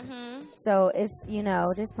network. So it's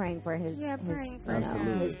just praying for his praying for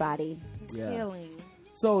him. his body. Yeah. Healing.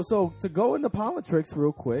 So to go into politics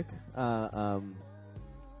real quick, have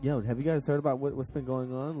you guys heard about what's been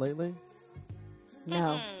going on lately?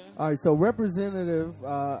 No. All right, so Representative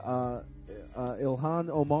Ilhan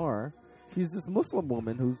Omar, she's this Muslim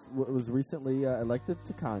woman who was recently elected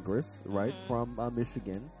to Congress, right, from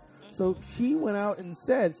Michigan. So she went out and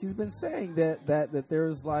said, she's been saying that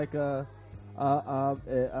there's like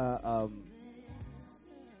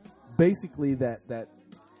basically that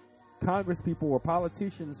Congress people or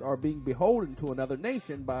politicians are being beholden to another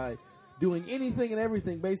nation by doing anything and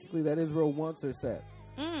everything basically that Israel wants or says.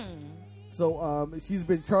 So she's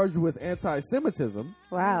been charged with anti-Semitism.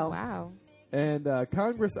 Wow. And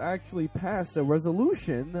Congress actually passed a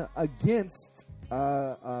resolution against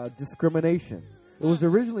discrimination. It was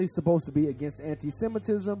originally supposed to be against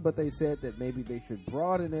anti-Semitism, but they said that maybe they should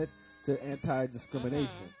broaden it to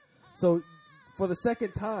anti-discrimination. So for the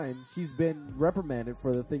second time, she's been reprimanded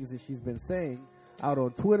for the things that she's been saying out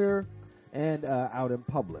on Twitter and out in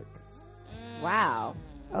public. Wow.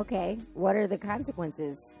 Okay. What are the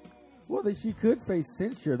consequences? Well, that she could face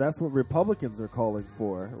censure. That's what Republicans are calling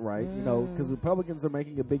for, right? Because Republicans are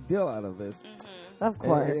making a big deal out of this. Of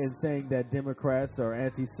course. And saying that Democrats are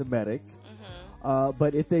anti-Semitic.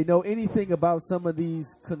 But if they know anything about some of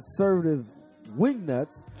these conservative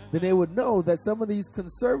wingnuts, then they would know that some of these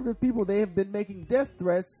conservative people, they have been making death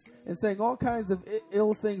threats and saying all kinds of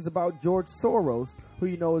ill things about George Soros,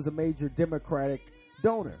 who is a major Democratic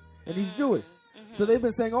donor. And he's Jewish. So they've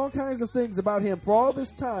been saying all kinds of things about him for all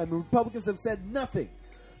this time, and Republicans have said nothing.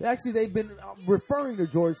 Actually, they've been referring to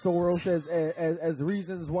George Soros as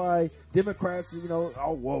reasons why Democrats,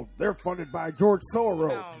 they're funded by George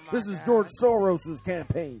Soros. This is George Soros'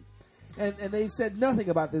 campaign. And they've said nothing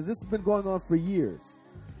about this. This has been going on for years.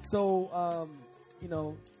 So,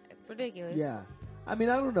 ridiculous. Yeah. I mean,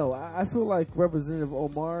 I don't know. I feel like Representative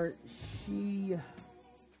Omar, she's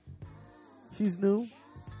new.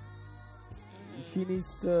 She needs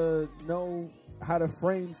to know how to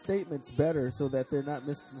frame statements better so that they're not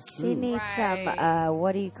misconstrued. She needs some,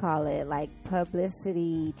 what do you call it? Like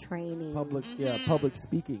publicity training. Public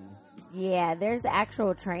speaking. Yeah, there's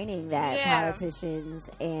actual training that politicians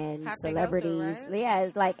and have celebrities. to go through, right? Yeah,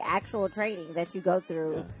 it's like actual training that you go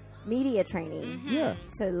through. Media training,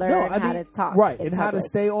 to learn how to talk, right, in and how to public.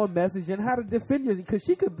 stay on message and how to defend yourself. Because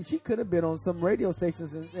she could have been on some radio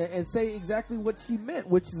stations and say exactly what she meant,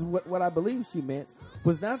 which is what I believe she meant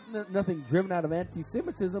was not nothing driven out of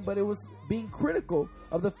anti-Semitism, but it was being critical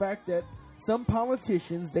of the fact that some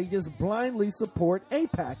politicians, they just blindly support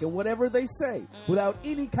AIPAC and whatever they say without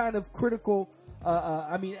any kind of critical.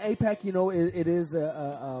 I mean, AIPAC, it is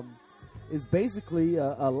is basically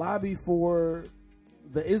a lobby for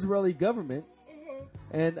the Israeli government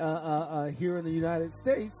and here in the United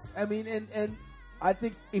States. I mean, and I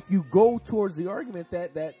think if you go towards the argument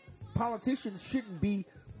that politicians shouldn't be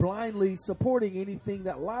blindly supporting anything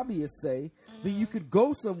that lobbyists say, then you could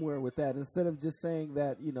go somewhere with that instead of just saying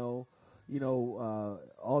that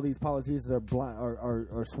all these politicians are blind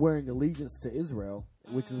are swearing allegiance to Israel,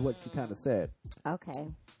 which is what she kind of said. Okay.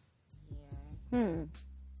 Anyway.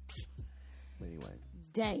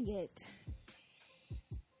 Dang it.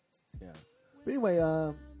 Yeah. But anyway,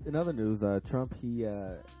 in other news, Trump, he did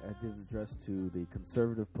an address to the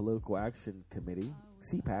Conservative Political Action Committee,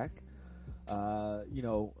 CPAC.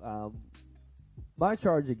 My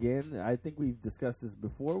charge again, I think we've discussed this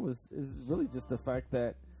before, is really just the fact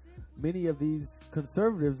that many of these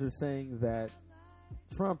conservatives are saying that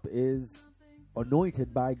Trump is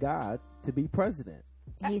anointed by God to be president.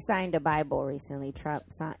 He signed a Bible recently. Trump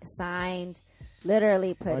signed,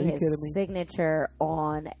 literally put his signature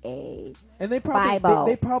on a and they probably Bible.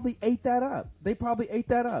 They probably ate that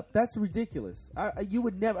up. That's ridiculous. You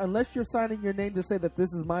would never, unless you're signing your name to say that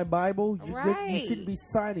this is my Bible, you shouldn't be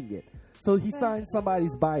signing it. So he signed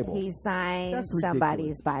somebody's Bible. He signed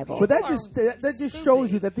somebody's Bible. But that just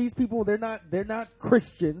shows you that these people, they're not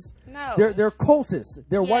Christians. No. They're cultists.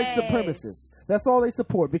 They're white supremacists. That's all they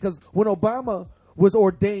support. Because when Obama was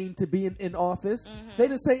ordained to be in office, they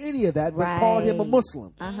didn't say any of that, but called him a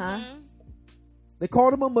Muslim. They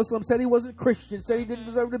called him a Muslim, said he wasn't Christian, said he didn't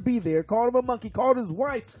deserve to be there, called him a monkey, called his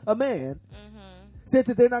wife a man, said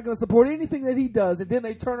that they're not going to support anything that he does, and then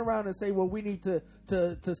they turn around and say, well, we need to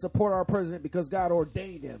support our president because God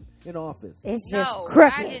ordained him in office. It's just No,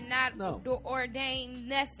 crooked. I did not ordain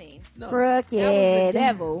nothing. No. Crooked. That was the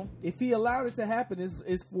devil. If he allowed it to happen,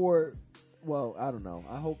 it's for, well, I don't know.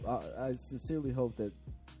 I hope, I sincerely hope that,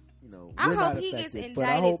 you know, I we're hope not he gets affected, but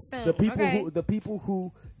I indicted hope soon, the people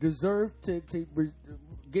who deserve to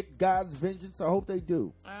get God's vengeance, I hope they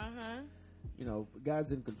do. You know,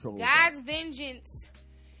 God's in control. God's vengeance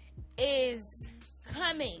is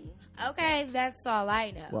coming. Okay, that's all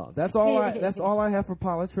I know. Well, that's all I have for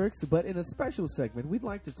Politricks. But in a special segment, we'd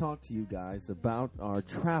like to talk to you guys about our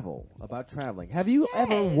travel, about traveling. Have you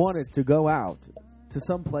ever wanted to go out to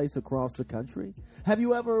some place across the country? Have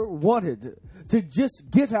you ever wanted to just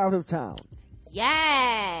get out of town?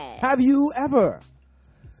 Yes. Have you ever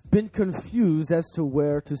been confused as to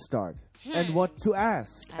where to start and what to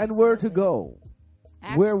ask and where to go?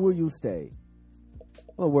 Where will you stay?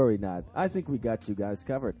 Well, worry not. I think we got you guys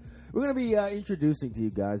covered. We're going to be introducing to you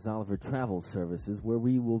guys Oliver Travel Services, where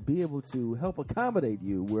we will be able to help accommodate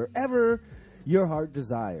you wherever your heart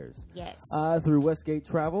desires. Yes. Through Westgate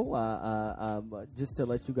Travel. Just to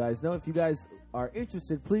let you guys know, if you guys are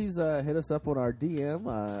interested, please hit us up on our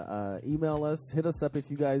DM. Email us. Hit us up if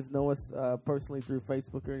you guys know us personally through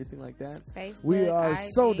Facebook or anything like that. Facebook, we are IG.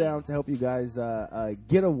 so down to help you guys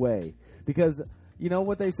get away. Because you know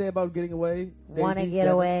what they say about getting away? Want to Daisy, get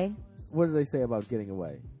Devin? away? What do they say about getting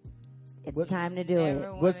away? It's time to do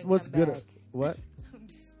it. What's good? What? I'm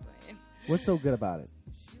just playing. What's so good about it?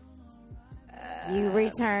 You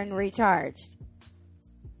return recharged.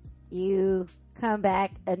 You come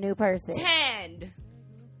back a new person. Tanned.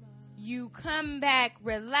 You come back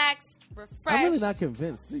relaxed, refreshed. I'm really not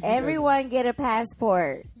convinced. Everyone get a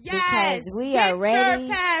passport. Yes, Because we get are ready your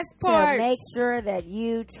to passports. make sure that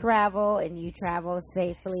you travel and you travel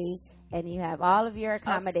safely and you have all of your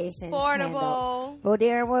accommodations Affordable. handled. Well,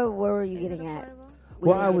 Darren, where were you getting at?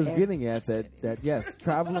 Well, I was getting at that yes,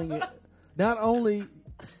 traveling. Not only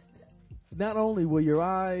will your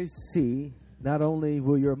eyes see, not only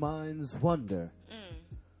will your minds wonder,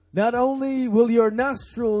 not only will your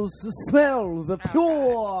nostrils smell the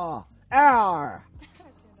pure air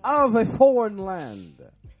of a foreign land,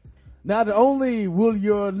 not only will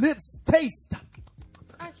your lips taste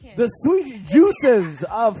the sweet juices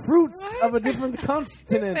of fruits of a different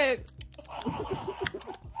continent.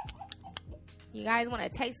 You guys want to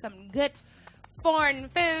taste some good foreign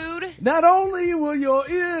food? Not only will your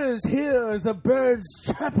ears hear the birds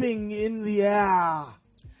chirping in the air,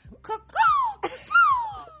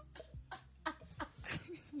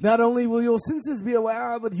 not only will your senses be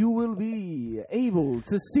aware, but you will be able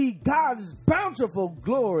to see God's bountiful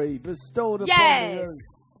glory bestowed upon the earth.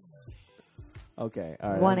 Okay, all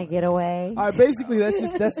right. Want to get away? All right, basically that's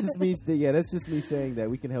just me. Yeah, that's just me saying that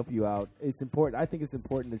we can help you out. It's important. I think it's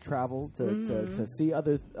important to travel to see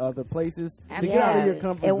other places to get out of your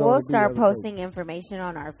comfort zone. And we'll and do start other posting information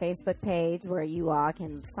on our Facebook page where you all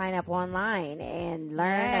can sign up online and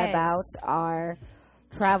learn about our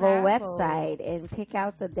travel website and pick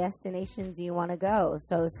out the destinations you want to go.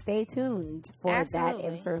 So stay tuned for that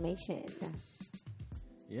information.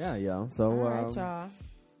 Yeah, yeah. So, all right, y'all.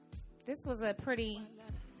 This was a pretty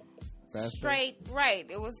straight, right?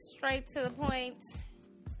 It was straight to the point.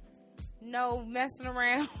 No messing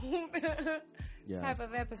around type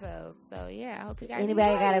of episode. So yeah, I hope you guys.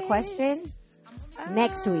 Anybody got a question?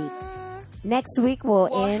 Next week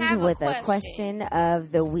we'll end with a question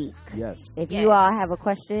of the week. Yes. If you all have a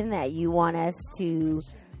question that you want us to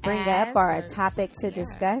bring up or a topic to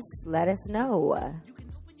discuss, let us know.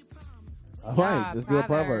 All right, let's do a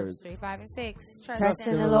Proverbs. 3, 5, and 6. Trust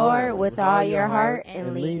in the Lord with all your heart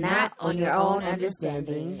and lean not on your own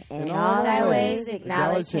understanding. In all thy ways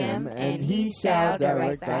acknowledge him, and he shall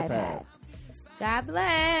direct thy path. God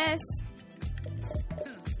bless.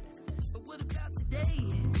 But what about today?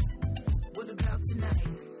 What about tonight?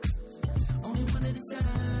 Only one at a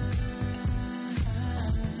time.